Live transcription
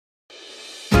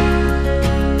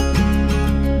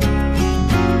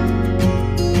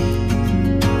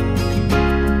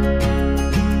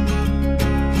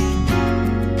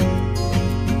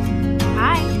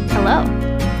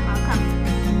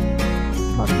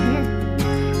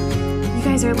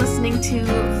guys are listening to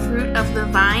Fruit of the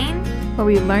Vine, where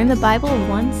we learn the Bible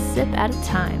one sip at a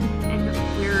time. And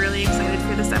we're really excited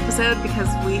for this episode because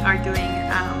we are doing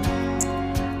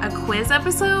a quiz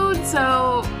episode.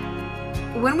 So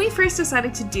when we first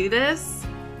decided to do this,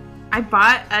 I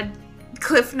bought a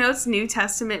Cliff Notes New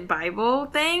Testament Bible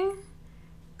thing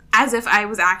as if I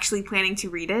was actually planning to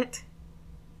read it.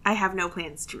 I have no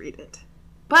plans to read it.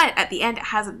 But at the end, it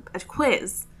has a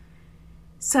quiz.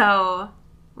 So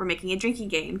we're making a drinking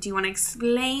game. Do you want to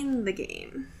explain the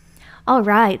game? All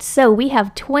right. So we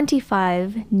have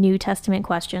 25 New Testament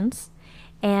questions.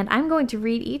 And I'm going to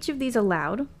read each of these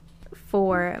aloud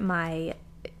for my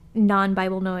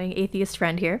non-Bible knowing atheist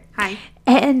friend here. Hi.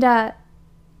 And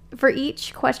for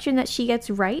each question that she gets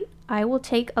right, I will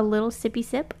take a little sippy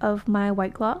sip of my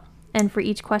White Claw. And for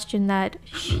each question that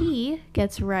she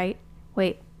gets right,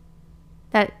 Wait,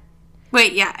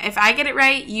 if I get it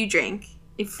right, you drink.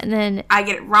 And then I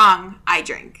get it wrong, I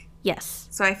drink. Yes.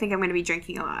 So I think I'm going to be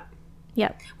drinking a lot.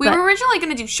 Yep. We were originally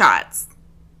going to do shots.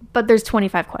 But there's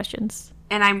 25 questions.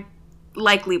 And I'm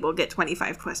likely will get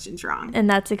 25 questions wrong. And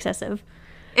that's excessive.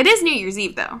 It is New Year's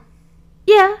Eve, though.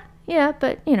 Yeah,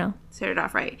 but, you know. Started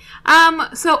off right.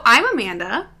 So I'm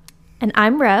Amanda. And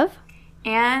I'm Rev.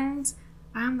 And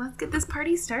let's get this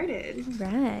party started.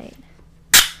 Right.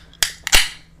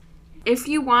 If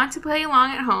you want to play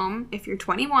along at home, if you're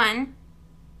 21,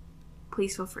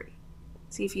 please feel free.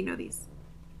 See if you know these.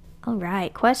 All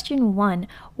right. Question 1.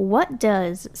 What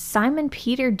does Simon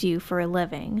Peter do for a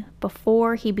living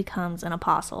before he becomes an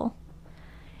apostle?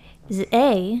 Is it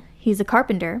A, he's a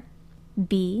carpenter,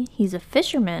 B, he's a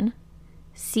fisherman,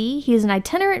 C, he's an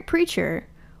itinerant preacher,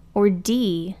 or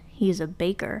D, he's a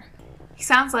baker? He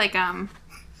sounds like an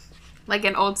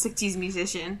old 60s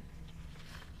musician.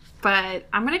 But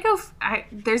I'm going to go...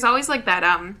 there's always like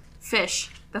that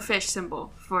fish, the fish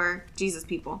symbol for Jesus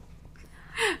people.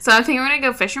 So I think I'm going to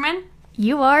go fisherman.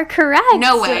 You are correct.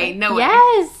 No way.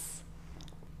 Yes.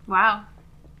 Wow.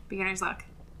 Beginner's luck.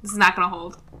 This is not going to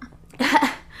hold.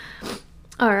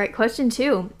 All right, question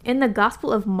 2. In the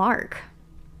Gospel of Mark,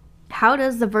 how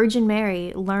does the Virgin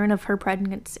Mary learn of her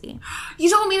pregnancy?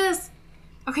 You told me this.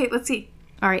 Okay, let's see.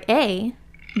 All right, A,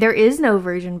 there is no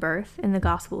virgin birth in the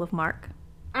Gospel of Mark.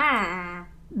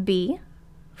 B,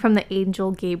 from the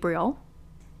angel Gabriel.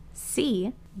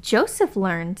 C, Joseph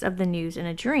learns of the news in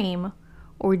a dream.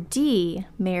 Or D,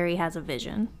 Mary has a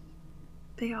vision.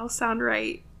 They all sound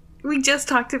right. We just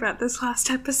talked about this last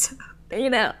episode. You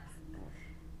know.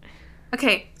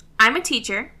 Okay, I'm a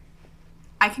teacher.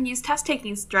 I can use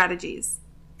test-taking strategies.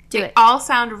 Do they it. all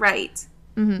sound right.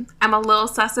 Mm-hmm. I'm a little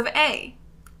sus of A.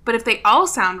 But if they all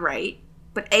sound right,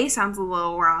 but A sounds a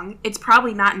little wrong, it's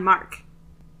probably not in Mark.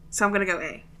 So I'm going to go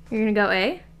A. You're going to go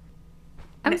A?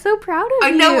 I'm so proud of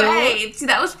you. No way. See,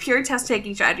 that was pure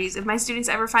test-taking strategies. If my students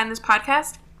ever find this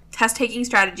podcast, test-taking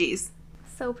strategies.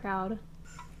 So proud.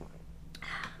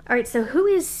 All right, so who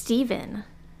is Stephen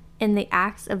in the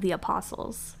Acts of the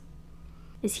Apostles?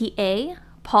 Is he A,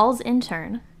 Paul's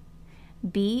intern,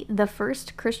 B, the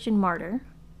first Christian martyr,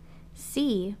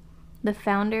 C, the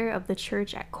founder of the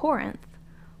church at Corinth,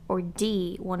 or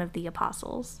D, one of the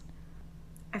apostles?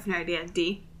 I have no idea.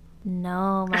 D.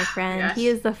 No, my friend. Yes. He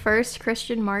is the first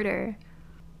Christian martyr.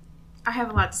 I have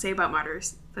a lot to say about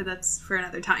martyrs, but that's for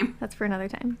another time. That's for another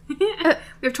time. We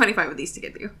have 25 of these to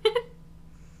get through.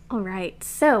 All right,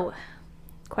 so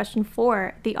question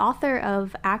 4. The author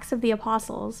of Acts of the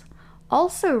Apostles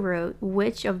also wrote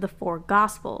which of the 4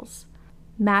 Gospels?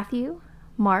 Matthew,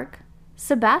 Mark,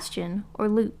 Sebastian, or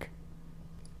Luke?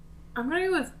 I'm going to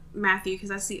go with Matthew because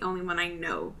that's the only one I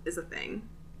know is a thing.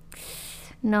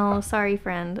 No, sorry,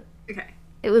 friend. Okay.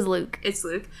 It was Luke. It's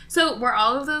Luke. So are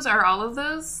all of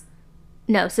those?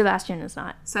 No, Sebastian is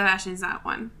not. Sebastian's not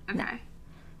one. Okay.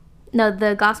 No,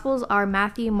 the Gospels are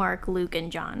Matthew, Mark, Luke,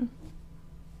 and John.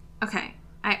 Okay.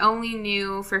 I only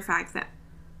knew for a fact that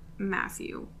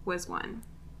Matthew was one.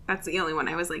 That's the only one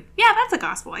I was like, yeah, that's a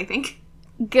gospel, I think.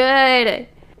 Good.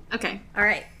 Okay. All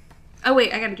right. Oh,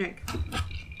 wait, I got a drink.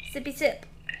 Sippy sip.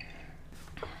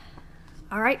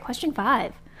 All right, question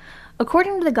 5.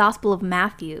 According to the Gospel of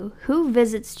Matthew, who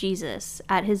visits Jesus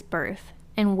at his birth,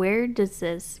 and where does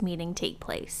this meeting take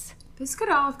place? This could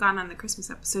all have gone on the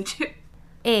Christmas episode, too.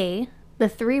 A, the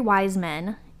 3 wise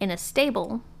men in a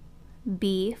stable.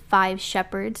 B, 5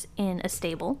 shepherds in a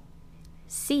stable.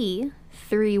 C,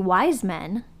 3 wise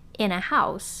men in a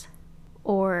house.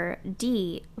 Or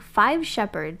D, 5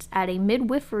 shepherds at a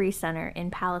midwifery center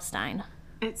in Palestine.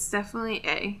 It's definitely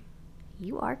A.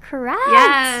 You are correct.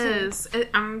 Yes.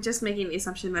 I'm just making the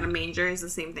assumption that a manger is the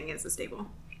same thing as a stable.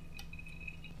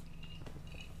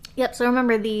 Yep, so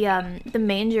remember the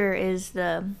manger is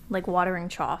the like watering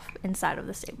trough inside of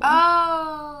the stable.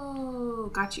 Oh,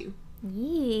 got you.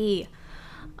 Yee.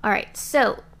 All right,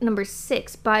 so number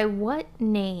 6. By what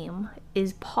name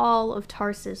is Paul of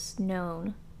Tarsus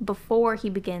known before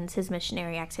he begins his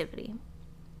missionary activity?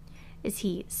 Is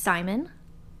he Simon,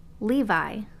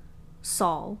 Levi,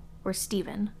 Saul, or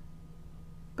Stephen?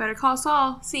 Better call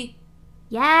Saul. See.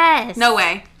 Yes. No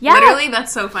way. Yeah. Literally,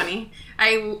 that's so funny.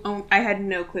 I had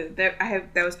no clue.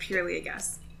 That was purely a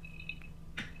guess.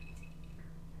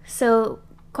 So,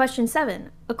 question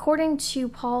 7. According to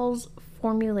Paul's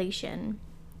formulation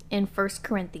in 1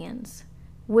 Corinthians,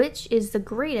 which is the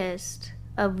greatest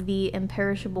of the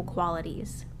imperishable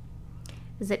qualities?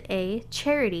 Is it A,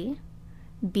 charity,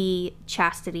 B,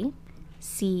 chastity,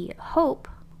 C, hope,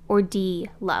 or D,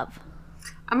 love?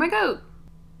 I'm gonna go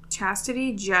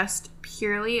chastity just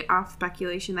purely off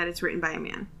speculation that it's written by a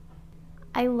man.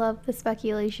 I love the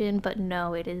speculation, but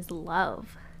no, it is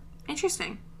love.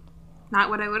 Interesting. Not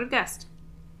what I would have guessed.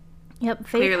 Yep, faith,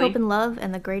 Clearly. hope, and love,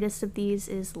 and the greatest of these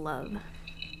is love.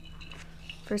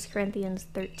 1 Corinthians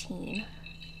 13.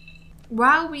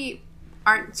 While we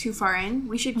aren't too far in,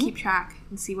 we should keep track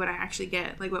and see what I actually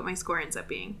get, like what my score ends up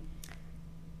being.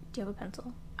 Do you have a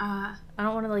pencil? I I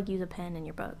don't want to like use a pen in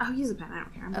your book. I'll use a pen. I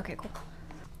don't care. Okay, cool.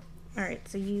 All right,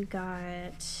 so you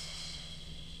got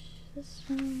this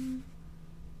one.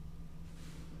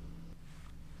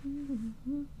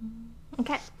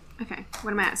 Okay. Okay.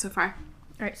 What am I at so far?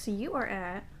 All right, so you are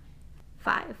at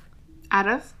 5 Out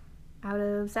of? out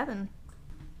of 7.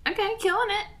 Okay, killing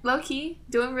it. Low key.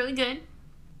 Doing really good.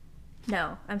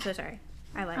 No, I'm so sorry.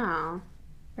 I lied. Oh.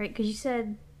 Right, because you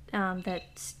said that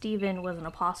Stephen was an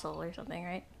apostle or something,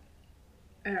 right?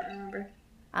 I don't remember.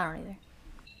 I don't either.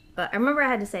 But I remember I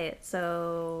had to say it,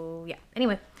 so yeah.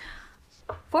 Anyway,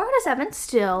 4 out of 7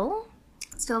 still.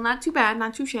 Still not too bad.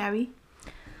 Not too shabby.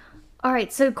 All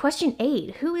right, so question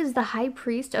 8. Who is the high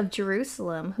priest of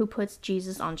Jerusalem who puts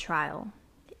Jesus on trial?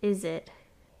 Is it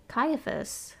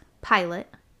Caiaphas, Pilate,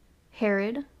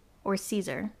 Herod, or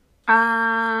Caesar?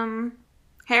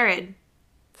 Herod.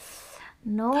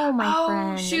 No, my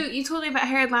friend. Oh, shoot. You told me about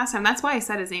Herod last time. That's why I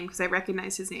said his name, because I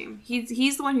recognized his name.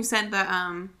 He's the one who sent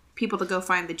the people to go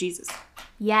find the Jesus.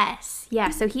 Yes. Yeah,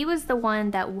 so he was the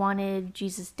one that wanted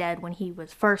Jesus dead when he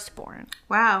was first born.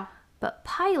 Wow. But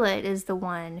Pilate is the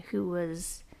one who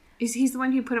was... He's the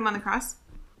one who put him on the cross?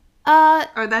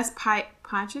 Or that's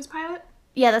Pontius Pilate?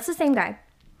 Yeah, that's the same guy.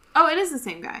 Oh, it is the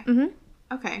same guy. Mm-hmm.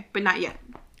 Okay, but not yet.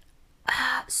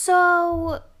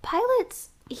 So,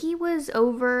 he was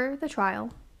over the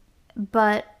trial,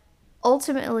 but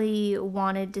ultimately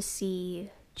wanted to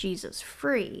see Jesus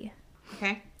free.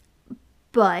 Okay.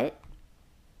 But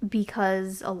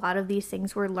because a lot of these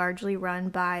things were largely run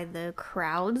by the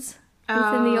crowds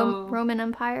within the Roman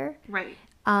Empire, Right.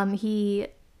 he,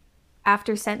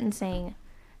 after sentencing,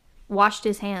 washed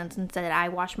his hands and said, I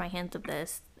wash my hands of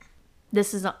this.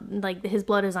 This is, like, his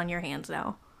blood is on your hands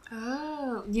now.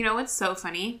 Oh. You know what's so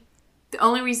funny? The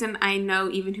only reason I know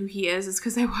even who he is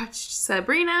because I watched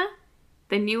Sabrina,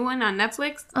 the new one on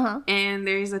Netflix. Uh-huh. And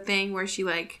there's a thing where she,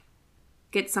 like,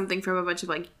 gets something from a bunch of,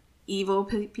 like, evil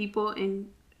people, and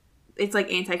it's,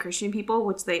 like, anti-Christian people,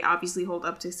 which they obviously hold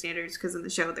up to standards because in the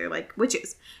show they're, like,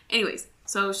 witches. Anyways,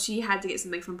 so she had to get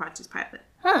something from Pontius Pilate.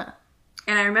 Huh.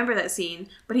 And I remember that scene,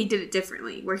 but he did it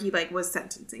differently, where he, like, was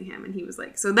sentencing him, and he was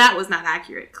like, so that was not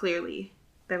accurate, clearly,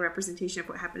 the representation of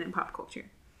what happened in pop culture.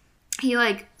 He,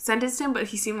 like, sentenced him, but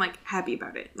he seemed, like, happy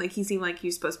about it. Like, he seemed like he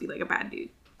was supposed to be, like, a bad dude.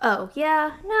 Oh,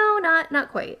 yeah. No,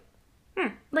 not quite. Hmm.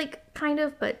 Like, kind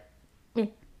of, but...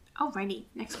 Alrighty,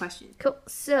 next question. Cool.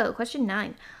 So, question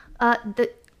 9.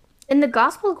 In the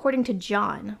Gospel according to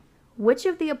John, which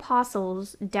of the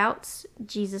apostles doubts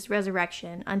Jesus'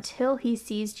 resurrection until he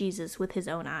sees Jesus with his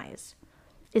own eyes?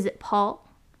 Is it Paul,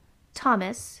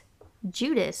 Thomas,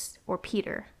 Judas, or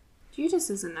Peter?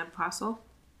 Judas is an apostle.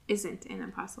 Isn't an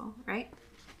apostle, right?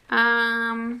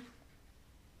 I'm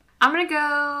gonna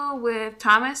go with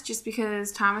Thomas just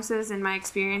because Thomases, in my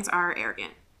experience, are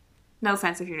arrogant. No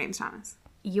offense if your name's Thomas.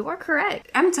 You are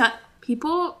correct.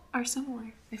 People are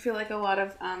similar. I feel like a lot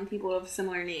of people of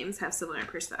similar names have similar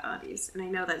personalities, and I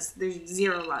know there's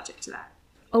zero logic to that.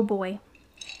 Oh boy.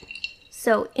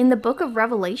 So, in the book of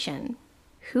Revelation,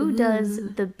 who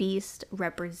does the beast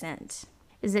represent?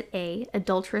 Is it A,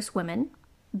 adulterous women,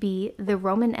 B, the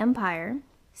Roman Empire,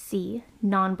 C,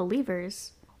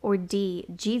 non-believers, or D,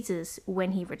 Jesus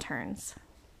when he returns?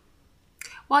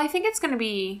 Well, I think it's going to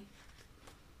be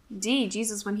D,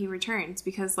 Jesus when he returns,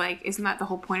 because, like, isn't that the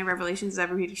whole point of Revelations?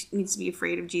 Everybody needs to be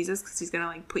afraid of Jesus because he's going to,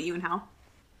 like, put you in hell?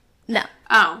 No.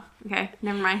 Oh, okay.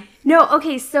 Never mind. No,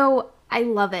 okay, so I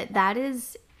love it. That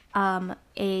is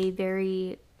a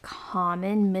very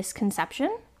common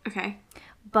misconception, Okay.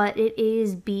 but it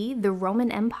is B, the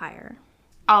Roman Empire.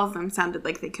 All of them sounded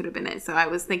like they could have been it, so I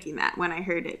was thinking that when I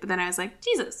heard it. But then I was like,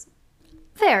 Jesus.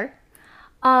 Fair.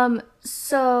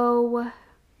 So,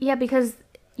 yeah, because,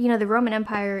 you know, the Roman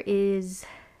Empire is,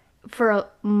 for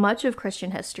much of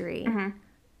Christian history,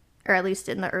 or at least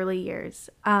in the early years,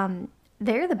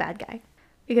 they're the bad guy.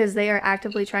 Because they are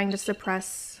actively trying to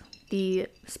suppress the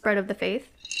spread of the faith.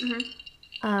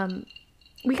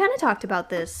 We kind of talked about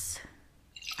this,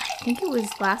 I think it was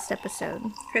last episode.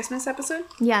 Christmas episode?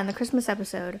 Yeah, in the Christmas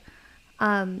episode.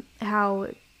 How...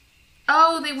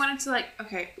 Oh, they wanted to, like,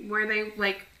 okay, where they,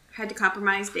 like, had to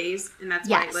compromise days, and that's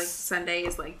why, like, Sunday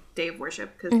is, like, day of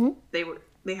worship, because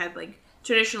they had, like,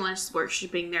 traditionalists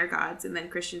worshiping their gods, and then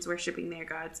Christians worshiping their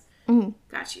gods.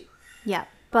 Got you. Yeah,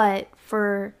 but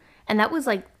and that was,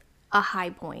 like, a high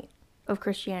point of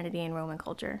Christianity and Roman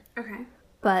culture. Okay.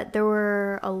 But there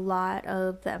were a lot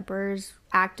of the emperors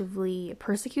actively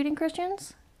persecuting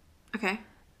Christians. Okay.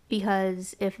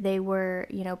 Because if they were,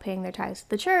 you know, paying their tithes to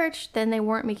the church, then they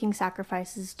weren't making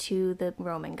sacrifices to the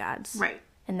Roman gods. Right.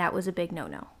 And that was a big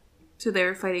no-no. So they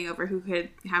were fighting over who could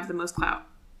have the most clout.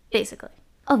 Basically.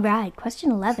 All right, question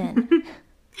 11.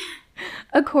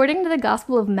 According to the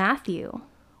Gospel of Matthew,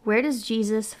 where does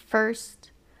Jesus' first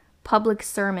public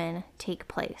sermon take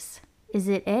place? Is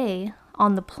it A,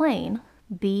 on the plain,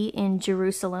 B, in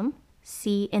Jerusalem,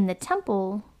 C, in the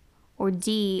temple, or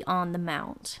D, on the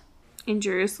mount? In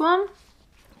Jerusalem?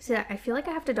 So I feel like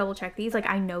I have to double check these. Like,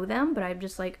 I know them, but I'm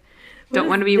just like... Don't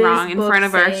want to be wrong in front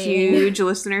of our huge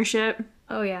listenership.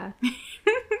 Oh, yeah.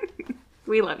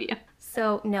 We love you.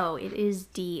 So, no, it is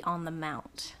D, on the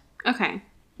mount. Okay.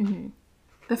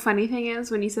 The funny thing is,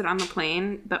 when you said on the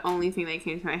plane, the only thing that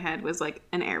came to my head was, like,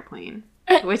 an airplane.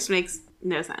 Which makes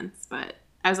no sense, but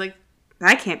I was like,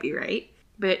 that can't be right.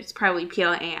 But it's probably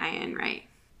Plain, right?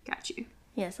 Got you.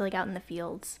 Yeah, so like out in the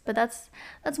fields. But that's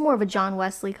more of a John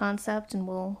Wesley concept, and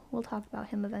we'll talk about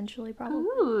him eventually, probably.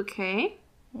 Ooh, okay.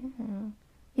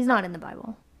 He's not in the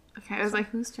Bible. Okay, I was like,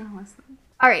 who's John Wesley?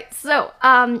 All right, so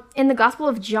in the Gospel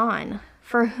of John,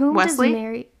 for whom Wesley? does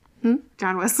Mary...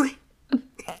 John Wesley.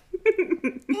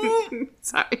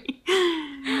 Sorry.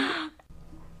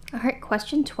 All right,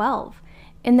 question 12.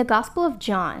 In the Gospel of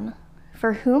John,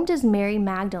 for whom does Mary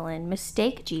Magdalene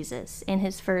mistake Jesus in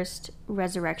his first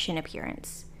resurrection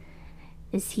appearance?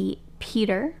 Is he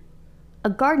Peter,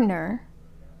 a gardener,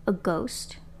 a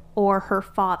ghost, or her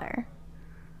father?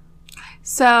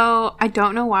 So, I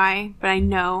don't know why, but I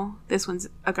know this one's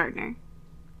a gardener.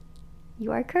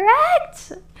 You are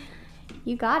correct!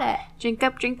 You got it. Drink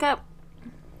up, drink up.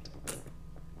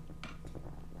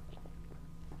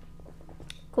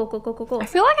 Cool. I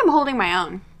feel like I'm holding my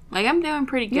own. Like, I'm doing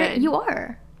pretty good. You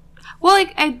are. Well,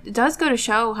 like, it does go to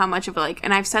show how much of, like,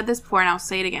 and I've said this before and I'll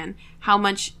say it again, how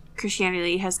much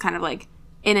Christianity has kind of, like,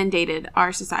 inundated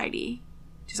our society,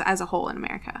 just as a whole in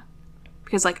America.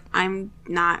 Because, like, I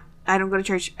don't go to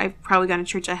church. I've probably gone to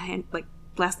church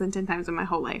less than 10 times in my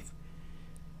whole life.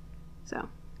 So.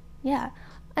 Yeah.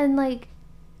 And, like,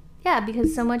 yeah,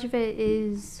 because so much of it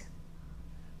is,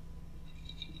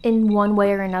 in one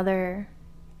way or another,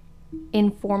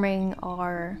 informing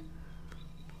our...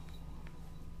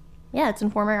 Yeah, it's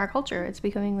informing our culture. It's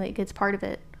becoming, like, it's part of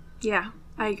it. Yeah,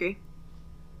 I agree.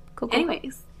 Cool.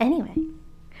 Anyways. Anyway.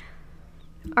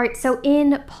 All right, so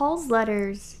in Paul's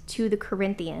letters to the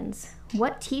Corinthians,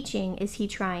 what teaching is he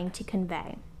trying to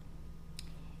convey?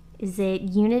 Is it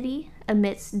unity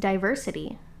amidst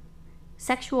diversity,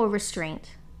 sexual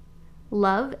restraint,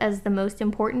 love as the most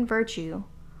important virtue,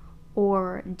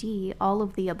 or D, all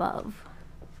of the above?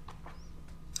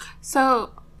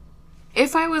 So,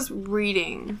 if I was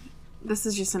reading, this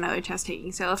is just another test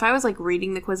taking, so if I was, like,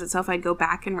 reading the quiz itself, I'd go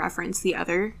back and reference the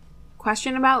other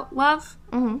question about love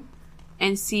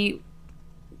and see,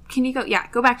 can you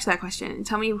go back to that question and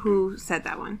tell me who said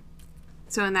that one.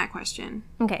 So in that question.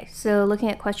 Okay, so looking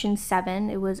at question 7,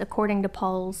 it was according to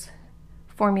Paul's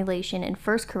formulation in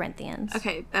 1 Corinthians.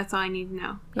 Okay, that's all I need to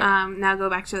know. Yep. Now go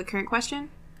back to the current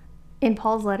question. In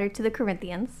Paul's letter to the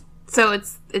Corinthians. So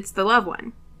it's the love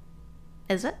one.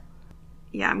 Is it?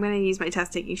 Yeah, I'm going to use my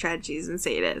test-taking strategies and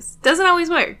say it is. Doesn't always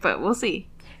work, but we'll see.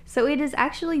 So it is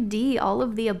actually D, all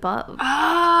of the above.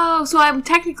 Oh, so I'm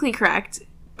technically correct,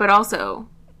 but also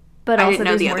I didn't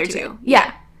know the other two.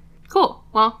 Yeah. Cool.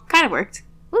 Well, kind of worked.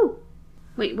 Woo.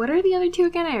 Wait, what are the other two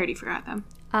again? I already forgot them.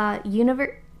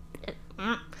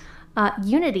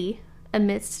 Unity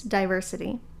amidst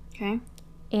diversity. Okay.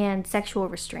 And sexual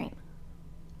restraint.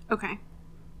 Okay.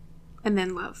 And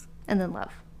then love. And then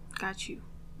love. Got you.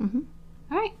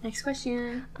 All right, next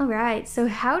question. All right. So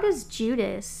how does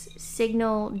Judas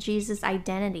signal Jesus'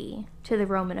 identity to the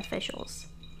Roman officials?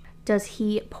 Does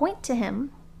he point to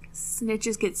him?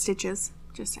 Snitches get stitches.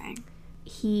 Just saying.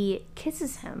 He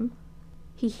kisses him?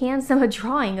 He hands them a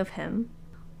drawing of him?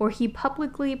 Or he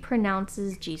publicly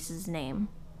pronounces Jesus' name?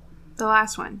 The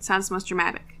last one sounds most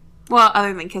dramatic. Well,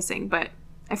 other than kissing, but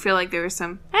I feel like there was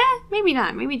some, maybe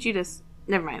not. Maybe Judas.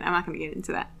 Never mind. I'm not going to get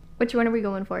into that. Which one are we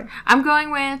going for? I'm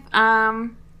going with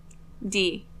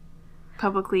D.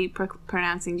 Publicly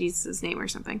pronouncing Jesus' name or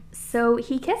something. So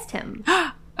he kissed him.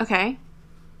 Okay.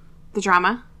 The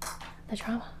drama. The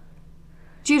drama.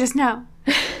 Judas, no.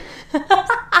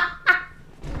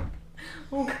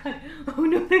 Oh god. Oh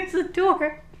no, there's a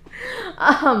door.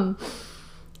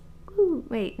 Ooh,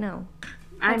 wait, no.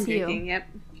 I'm That's you. drinking, yep.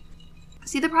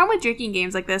 See, the problem with drinking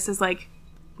games like this is, like,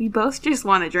 we both just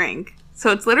want to drink.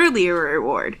 So it's literally a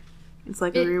reward. It's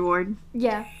like a reward.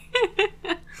 Yeah.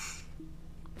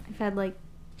 I've had, like,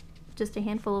 just a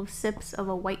handful of sips of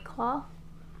a White Claw.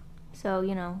 So,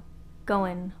 you know,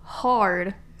 going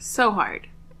hard. So hard.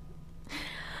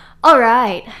 All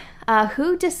right.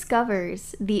 Who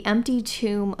discovers the empty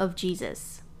tomb of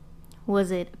Jesus?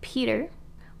 Was it Peter?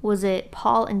 Was it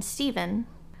Paul and Stephen?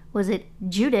 Was it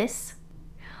Judas?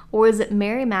 Or is it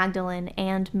Mary Magdalene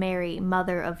and Mary,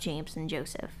 mother of James and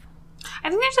Joseph? I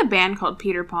think there's a band called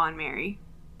Peter, Paul, and Mary.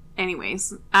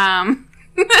 Anyways, that's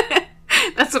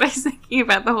what I was thinking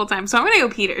about the whole time. So I'm going to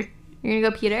go Peter. You're going to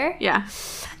go Peter? Yeah.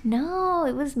 No,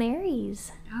 it was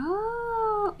Mary's.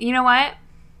 Oh. You know what?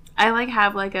 I, like,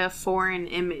 have, like, a foreign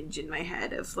image in my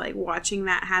head of, like, watching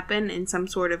that happen in some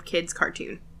sort of kid's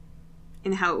cartoon.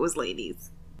 And how it was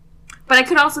ladies. But I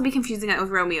could also be confusing that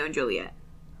with Romeo and Juliet.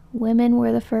 Women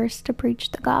were the first to preach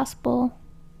the gospel.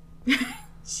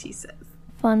 She says.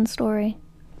 Fun story.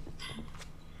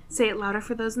 Say it louder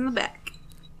for those in the back.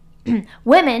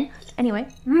 Women! Anyway.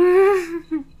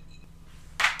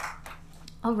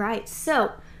 All right,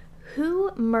 so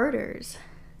who murders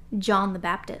John the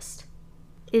Baptist?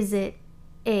 Is it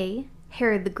A,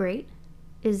 Herod the Great?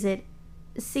 Is it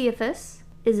Caiaphas?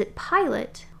 Is it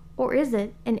Pilate? Or is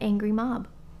it an angry mob?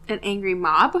 An angry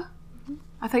mob?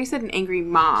 I thought you said an angry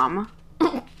mom.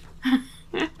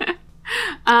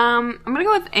 I'm gonna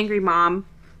go with angry mom.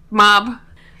 Mob.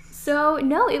 So,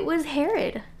 no, it was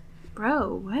Herod.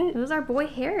 Bro, what? It was our boy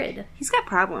Herod. He's got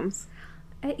problems.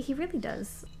 He really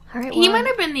does. All right, He might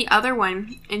have been the other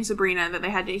one in Sabrina that they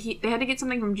had to get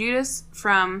something from Judas,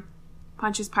 from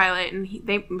Pontius Pilate,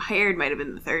 and Herod might have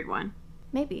been the third one.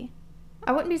 Maybe.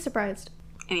 I wouldn't be surprised.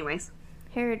 Anyways.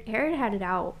 Herod had it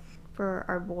out for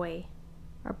our boy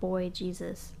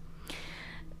Jesus.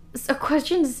 So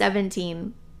question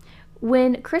 17.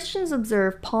 When Christians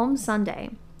observe Palm Sunday,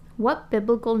 what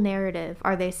biblical narrative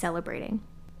are they celebrating?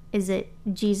 Is it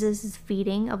Jesus'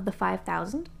 feeding of the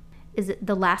 5,000? Is it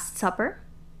the Last Supper?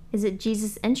 Is it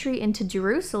Jesus' entry into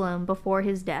Jerusalem before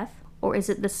his death? Or is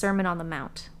it the Sermon on the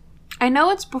Mount? I know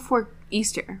it's before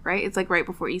Easter, right? It's like right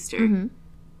before Easter. Mm-hmm.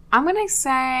 I'm going to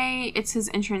say it's his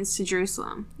entrance to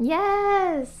Jerusalem.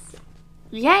 Yes!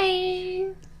 Yay!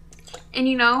 And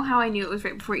you know how I knew it was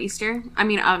right before Easter? I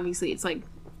mean, obviously, it's, like,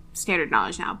 standard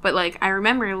knowledge now. But, like, I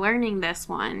remember learning this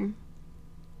one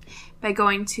by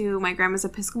going to my grandma's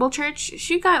Episcopal church.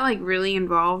 She got, like, really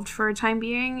involved for a time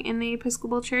being in the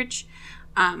Episcopal church.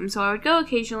 So I would go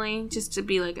occasionally just to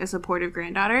be, like, a supportive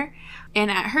granddaughter. And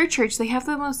at her church, they have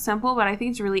the most simple, but I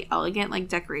think it's really elegant, like,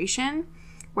 decoration,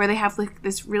 where they have, like,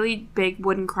 this really big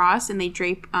wooden cross, and they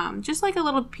drape just, like, a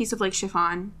little piece of, like,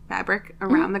 chiffon fabric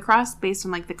around the cross based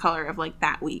on, like, the color of, like,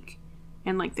 that week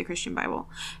in, like, the Christian Bible.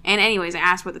 And anyways, I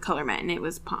asked what the color meant, and it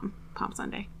was Palm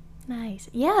Sunday. Nice.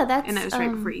 Yeah, that's... And that was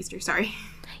right before Easter, sorry.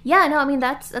 Yeah, no, I mean,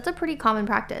 that's a pretty common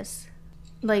practice.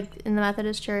 Like, in the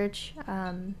Methodist Church,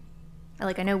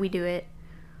 like, I know we do it.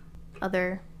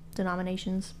 Other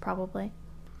denominations, probably.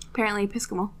 Apparently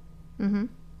Episcopal. Mm-hmm.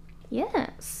 Yeah,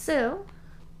 so...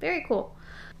 Very cool.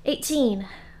 18.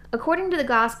 According to the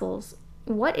Gospels,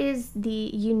 what is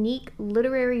the unique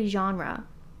literary genre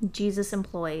Jesus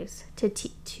employs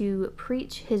to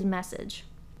preach his message?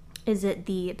 Is it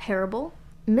the parable,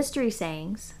 mystery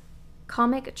sayings,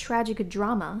 comic tragic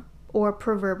drama, or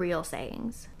proverbial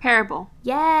sayings? Parable.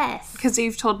 Yes! Because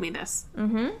you've told me this.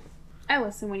 Mm-hmm. I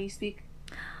listen when you speak.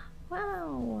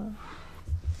 Wow.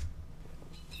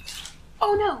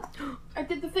 Oh no! I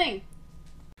did the thing.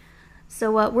 So,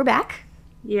 we're back.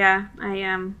 Yeah,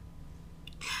 I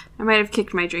might have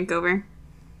kicked my drink over.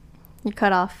 You're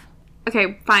cut off.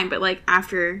 Okay, fine, but like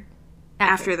after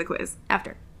the quiz.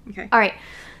 After. Okay. All right.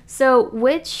 So,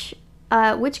 which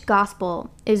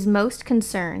gospel is most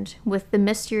concerned with the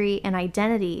mystery and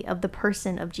identity of the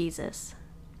person of Jesus?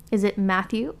 Is it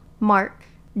Matthew, Mark,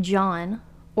 John,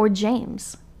 or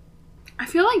James? I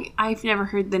feel like I've never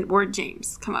heard the word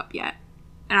James come up yet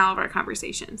in all of our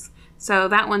conversations. So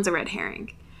that one's a red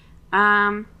herring.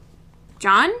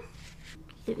 John?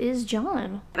 It is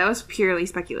John. That was purely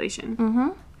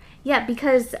speculation. Yeah,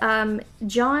 because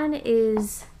John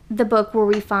is the book where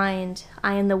we find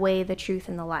I am the way, the truth,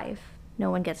 and the life.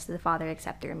 No one gets to the Father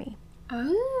except through me.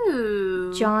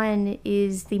 Oh. John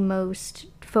is the most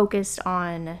focused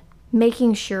on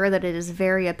making sure that it is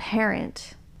very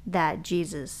apparent that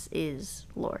Jesus is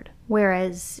Lord.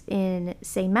 Whereas in,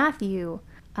 say, Matthew,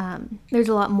 there's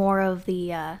a lot more of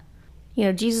the,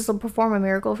 Jesus will perform a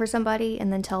miracle for somebody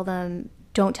and then tell them,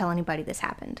 don't tell anybody this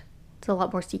happened. It's a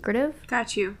lot more secretive.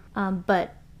 Got you.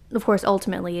 But, of course,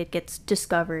 ultimately it gets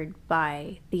discovered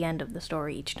by the end of the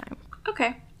story each time.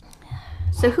 Okay.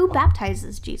 So who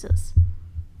baptizes Jesus?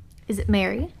 Is it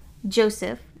Mary,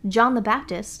 Joseph, John the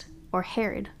Baptist, or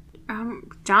Herod?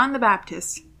 John the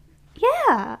Baptist.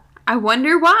 Yeah. I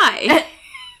wonder why.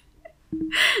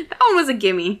 That one was a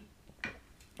gimme.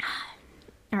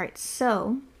 All right,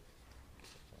 so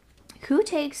who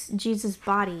takes Jesus'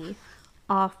 body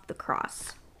off the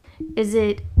cross? Is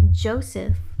it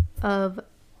Joseph of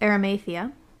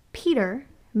Arimathea, Peter,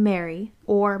 Mary,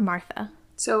 or Martha?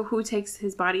 So who takes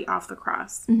his body off the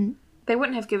cross? They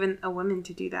wouldn't have given a woman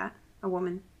to do that. A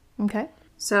woman. Okay.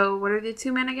 So what are the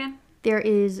two men again? There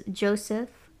is Joseph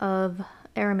of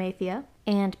Arimathea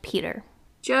and Peter.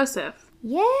 Joseph.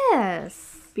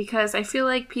 Yes. Because I feel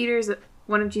like Peter's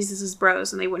one of Jesus's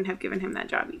bros, and they wouldn't have given him that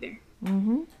job either.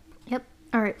 Yep.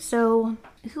 All right, so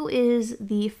who is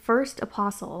the first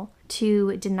apostle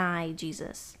to deny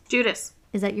Jesus? Judas.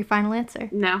 Is that your final answer?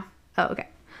 No. Oh, okay.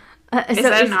 Is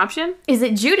that an option? Is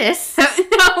it Judas?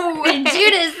 No way.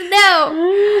 Judas,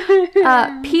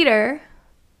 no. Peter,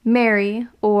 Mary,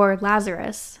 or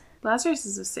Lazarus? Lazarus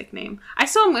is a sick name. I'm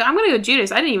going to go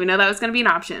Judas. I didn't even know that was going to be an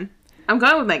option. I'm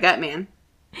going with my gut, man.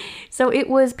 So it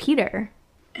was Peter.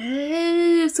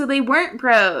 Oh, so they weren't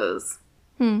bros.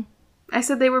 I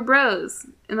said they were bros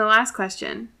in the last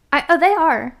question. They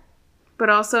are. But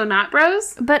also not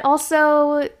bros? But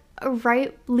also,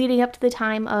 right leading up to the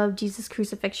time of Jesus'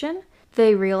 crucifixion,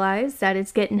 they realize that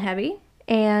it's getting heavy,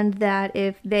 and that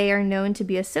if they are known to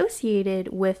be associated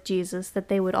with Jesus, that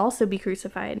they would also be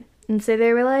crucified. And so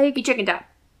they were like, You chickened out.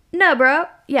 no, bro.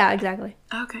 Yeah, exactly.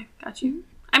 Okay, got you.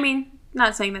 I mean,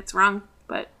 not saying that's wrong,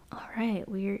 but... All right,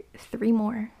 we're 3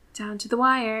 more. Down to the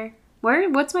wire.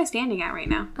 What's my standing at right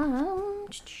now?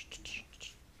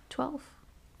 12.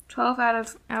 12 out of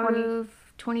 20. Out of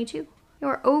 22.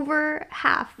 You're over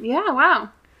half. Yeah, wow.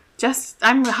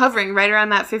 I'm hovering right around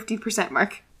that 50%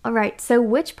 mark. All right, so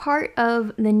which part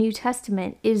of the New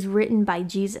Testament is written by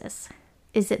Jesus?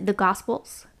 Is it the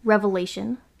Gospels,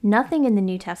 Revelation, nothing in the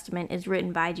New Testament is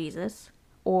written by Jesus,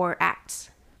 or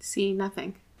Acts? See,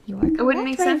 nothing. You are correct, It wouldn't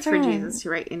make my sense friend. for Jesus to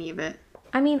write any of it.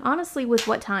 I mean, honestly, with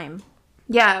what time?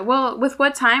 Yeah, well, with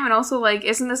what time, and also, like,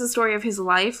 isn't this a story of his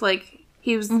life? Like,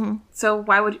 he was... So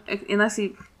why would... Unless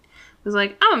he was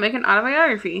like, I'm gonna make an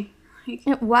autobiography.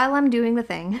 Like, While I'm doing the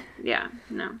thing. yeah,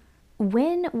 no.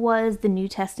 When was the New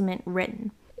Testament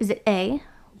written? Is it A,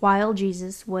 while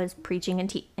Jesus was preaching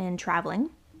and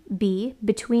traveling? B,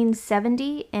 between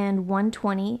 70 and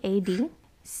 120 AD?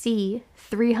 C,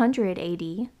 300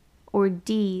 AD? Or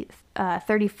D,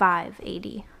 35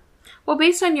 AD? Well,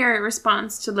 based on your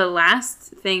response to the last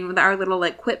thing with our little,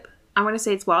 like, quip, I want to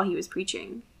say it's while he was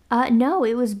preaching. No,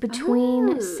 it was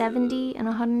between 70 and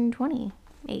 120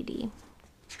 AD.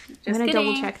 I'm going to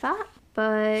double check that.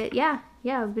 But yeah,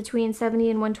 between 70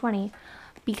 and 120.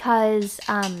 Because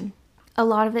a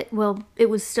lot of it, it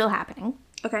was still happening.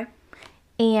 Okay.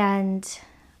 And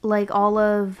like all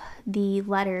of the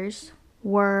letters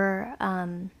were,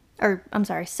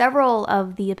 several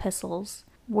of the epistles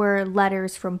were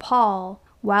letters from Paul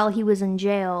while he was in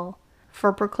jail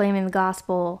for proclaiming the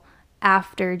gospel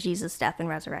after Jesus' death and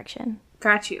resurrection.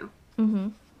 Got you.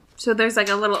 So there's like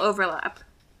a little overlap.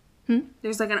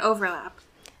 There's like an overlap.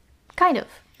 Kind of.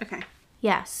 Okay.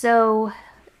 Yeah, so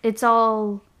it's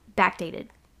all backdated,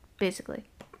 basically.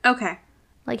 Okay.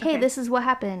 Like, hey, this is what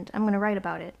happened. I'm going to write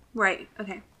about it. Right.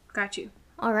 Okay. Got you.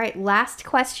 All right, last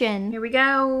question. Here we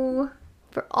go.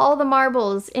 For all the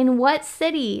marbles, in what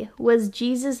city was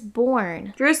Jesus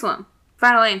born? Jerusalem.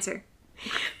 Final answer.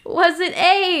 Was it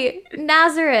A,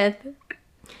 Nazareth,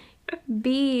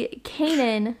 B,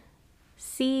 Canaan,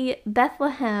 C,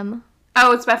 Bethlehem,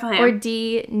 Oh, it's Bethlehem. or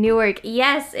D, Newark?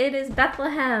 Yes, it is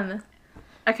Bethlehem.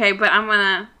 Okay, but I'm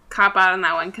gonna cop out on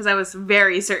that one because I was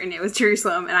very certain it was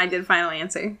Jerusalem, and I did final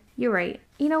answer. You're right.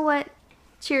 You know what?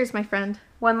 Cheers, my friend.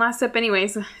 One last sip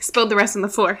anyways. Spilled the rest on the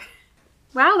floor.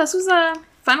 Wow, this was a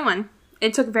fun one.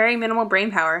 It took very minimal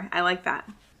brain power. I like that.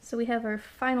 So we have our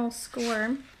final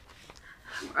score.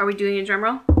 Are we doing a drum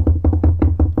roll?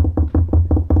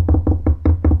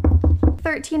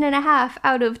 13.5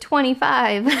 out of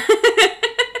 25.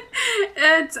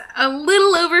 It's a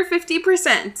little over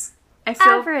 50%. I feel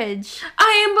Average.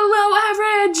 I am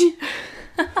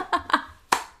below average.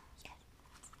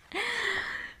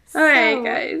 All right,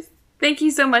 guys. Thank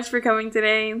you so much for coming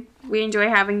today. We enjoy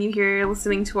having you here,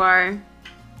 listening to our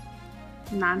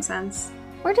nonsense.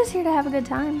 We're just here to have a good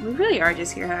time. We really are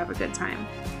just here to have a good time.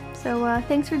 So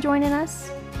thanks for joining us.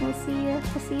 We'll see you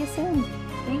soon.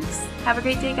 Thanks. Have a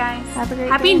great day, guys. Have a great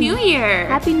Happy day. New Year.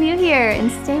 Happy New Year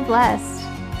and stay blessed.